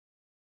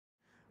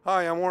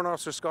Hi, I'm Warrant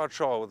Officer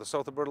Schall with the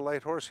South Alberta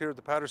Light Horse here at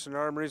the Patterson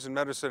Armories in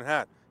Medicine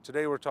Hat.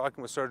 Today we're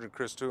talking with Sergeant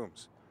Chris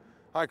Thombs.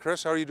 Hi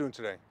Chris, how are you doing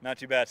today? Not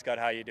too bad, Scott.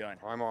 How you doing?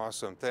 I'm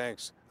awesome,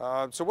 thanks.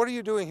 So what are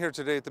you doing here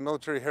today at the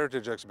Military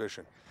Heritage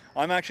Exhibition?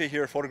 I'm actually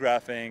here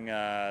photographing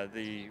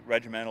the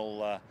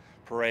regimental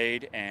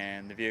parade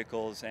and the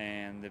vehicles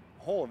and the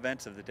whole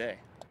events of the day.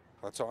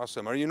 That's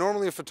awesome. Are you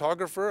normally a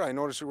photographer? I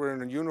noticed you were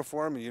in a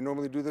uniform. You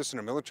normally do this in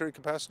a military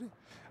capacity?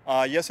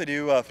 Yes, I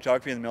do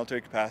photography in the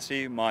military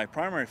capacity. My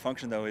primary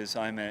function, though, is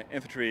I'm an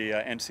infantry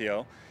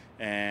NCO,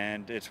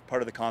 and it's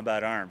part of the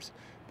combat arms.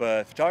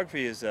 But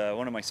photography is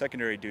one of my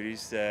secondary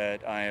duties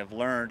that I have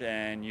learned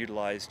and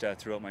utilized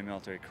throughout my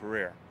military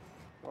career.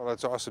 Well,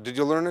 that's awesome. Did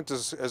you learn it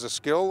as a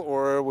skill,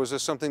 or was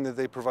this something that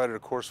they provided a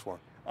course for?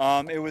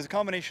 It was a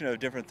combination of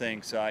different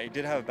things. I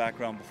did have a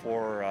background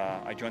before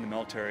I joined the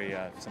military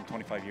some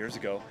 25 years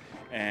ago,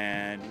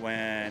 and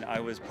when I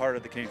was part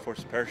of the Canadian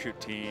Forces parachute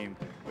team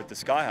with the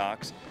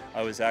Skyhawks,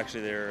 I was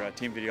actually their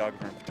team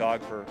videographer and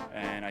photographer,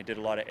 and I did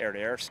a lot of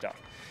air-to-air stuff.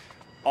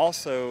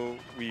 Also,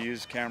 we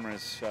used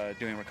cameras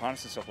doing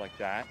reconnaissance stuff like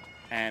that,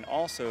 and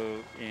also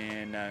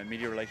in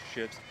media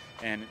relationships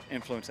and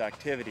influence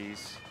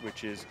activities,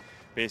 which is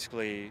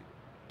basically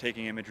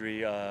taking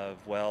imagery of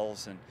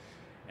wells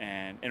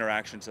and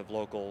interactions of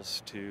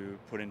locals to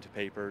put into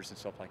papers and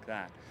stuff like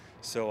that.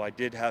 So I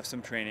did have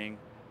some training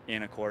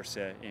in a course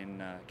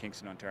in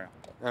Kingston, Ontario.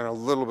 And a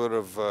little bit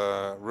of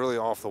really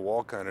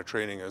off-the-wall kind of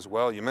training as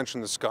well. You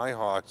mentioned the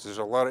Skyhawks. There's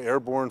a lot of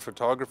airborne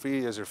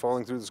photography as you're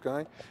falling through the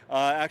sky?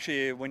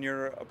 Actually, when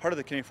you're a part of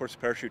the Canadian Forces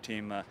parachute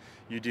team,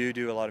 you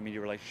do a lot of media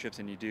relationships,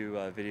 and you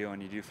do video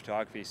and you do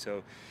photography.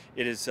 So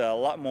it is a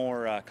lot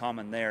more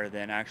common there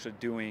than actually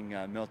doing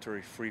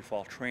military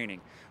free-fall training.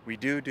 We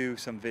do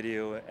some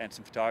video and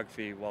some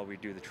photography while we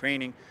do the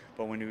training,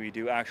 but when we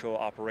do actual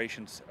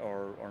operations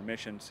or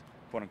missions,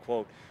 quote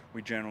unquote,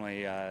 we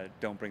generally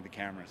don't bring the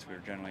cameras. We're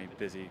generally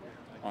busy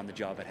on the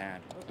job at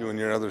hand. Doing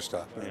your other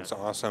stuff. That's yeah.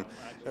 Awesome.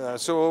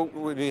 So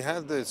when you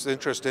had this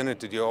interest in it,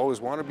 did you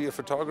always want to be a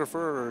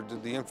photographer, or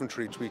did the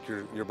infantry tweak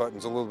your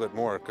buttons a little bit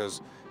more?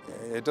 Because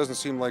it doesn't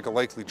seem like a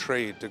likely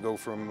trade to go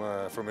from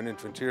an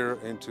infantry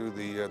into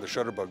the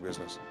shutterbug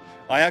business.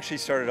 I actually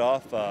started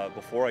off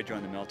before I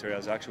joined the military. I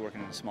was actually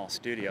working in a small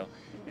studio,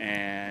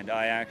 and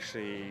I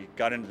actually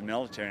got into the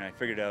military, and I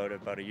figured out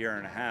about a year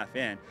and a half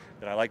in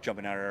that I like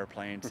jumping out of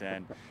airplanes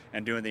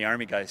and doing the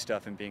Army guy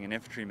stuff and being an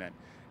infantryman.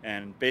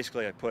 And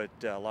basically I put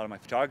a lot of my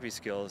photography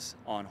skills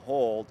on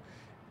hold.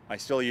 I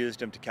still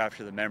used them to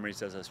capture the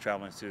memories as I was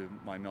traveling through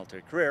my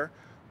military career,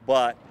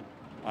 but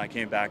I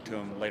came back to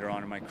them later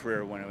on in my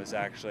career when it was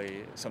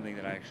actually something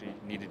that I actually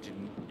needed to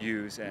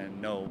use and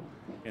know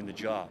in the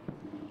job.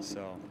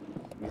 So.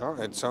 No,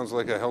 it sounds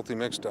like a healthy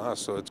mix to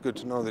us, so it's good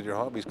to know that your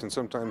hobbies can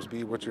sometimes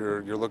be what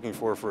you're looking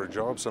for a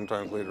job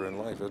sometimes later in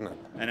life, isn't it?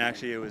 And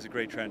actually it was a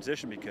great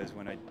transition, because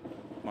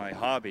my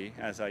hobby,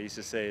 as I used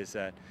to say, is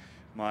that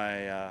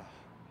my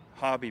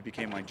hobby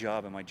became my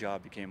job and my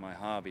job became my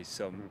hobby.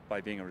 So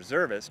by being a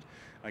reservist,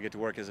 I get to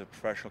work as a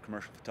professional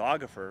commercial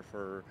photographer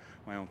for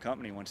my own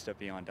company,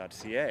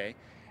 onestepbeyond.ca,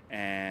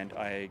 and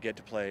I get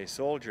to play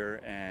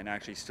soldier and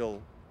actually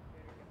still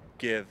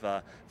give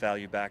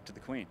value back to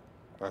the Queen.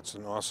 That's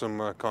an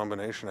awesome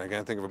combination. I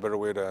can't think of a better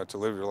way to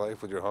live your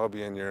life with your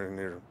hobby and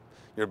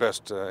your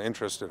best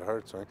interest at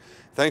heart. So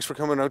thanks for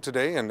coming out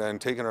today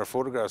and taking our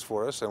photographs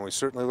for us, and we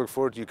certainly look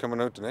forward to you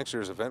coming out to next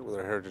year's event with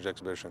our Heritage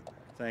Exhibition.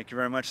 Thank you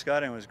very much,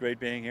 Scott, and it was great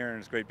being here, and it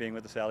was great being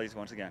with the Sallies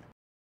once again.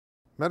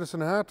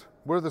 Medicine Hat,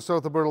 we're the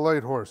South Alberta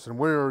Light Horse, and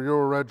we're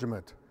your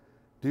regiment.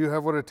 Do you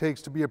have what it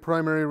takes to be a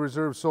primary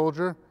reserve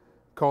soldier?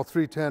 Call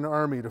 310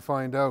 Army to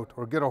find out,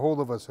 or get a hold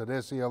of us at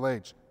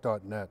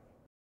salh.net.